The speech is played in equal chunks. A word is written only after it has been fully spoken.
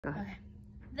Okay.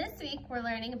 This week we're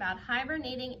learning about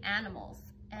hibernating animals.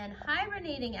 And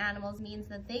hibernating animals means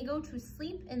that they go to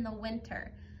sleep in the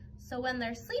winter. So when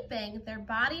they're sleeping, their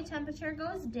body temperature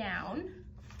goes down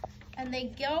and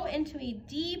they go into a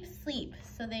deep sleep.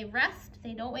 So they rest,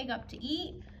 they don't wake up to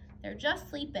eat, they're just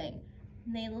sleeping.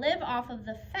 And they live off of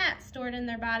the fat stored in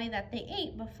their body that they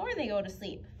ate before they go to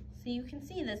sleep. So you can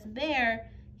see this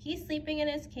bear, he's sleeping in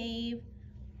his cave.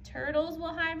 Turtles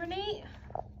will hibernate.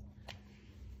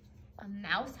 A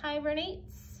mouse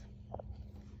hibernates.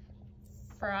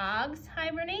 Frogs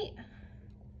hibernate.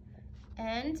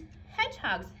 And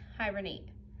hedgehogs hibernate.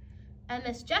 And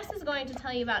Miss Jess is going to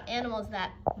tell you about animals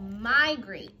that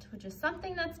migrate, which is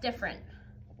something that's different.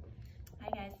 Hi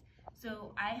guys.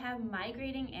 So I have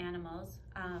migrating animals.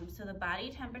 So the body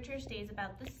temperature stays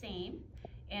about the same.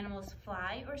 Animals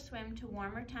fly or swim to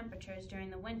warmer temperatures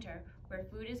during the winter where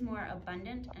food is more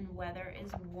abundant and weather is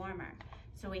warmer.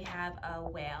 So we have a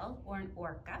whale or an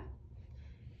orca.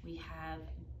 We have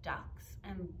ducks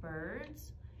and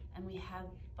birds, and we have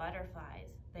butterflies.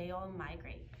 They all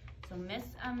migrate. So Miss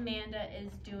Amanda is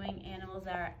doing animals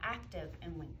that are active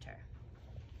in winter.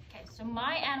 Okay, so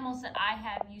my animals that I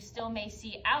have, you still may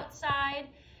see outside.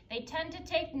 They tend to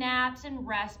take naps and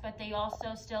rest, but they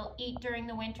also still eat during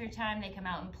the winter time. They come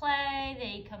out and play,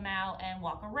 they come out and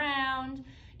walk around.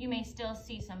 You may still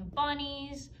see some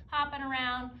bunnies hopping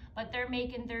around, but they're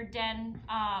making their den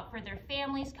for their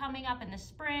families coming up in the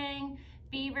spring.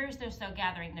 Beavers, they're still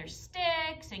gathering their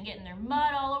sticks and getting their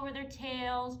mud all over their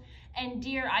tails. And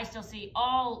deer, I still see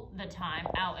all the time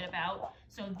out and about.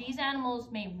 So these animals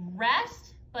may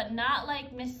rest, but not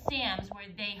like Miss Sam's where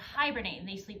they hibernate and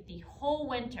they sleep the whole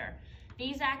winter.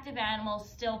 These active animals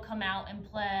still come out and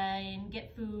play and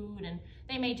get food, and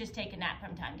they may just take a nap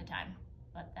from time to time.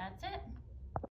 But that's it.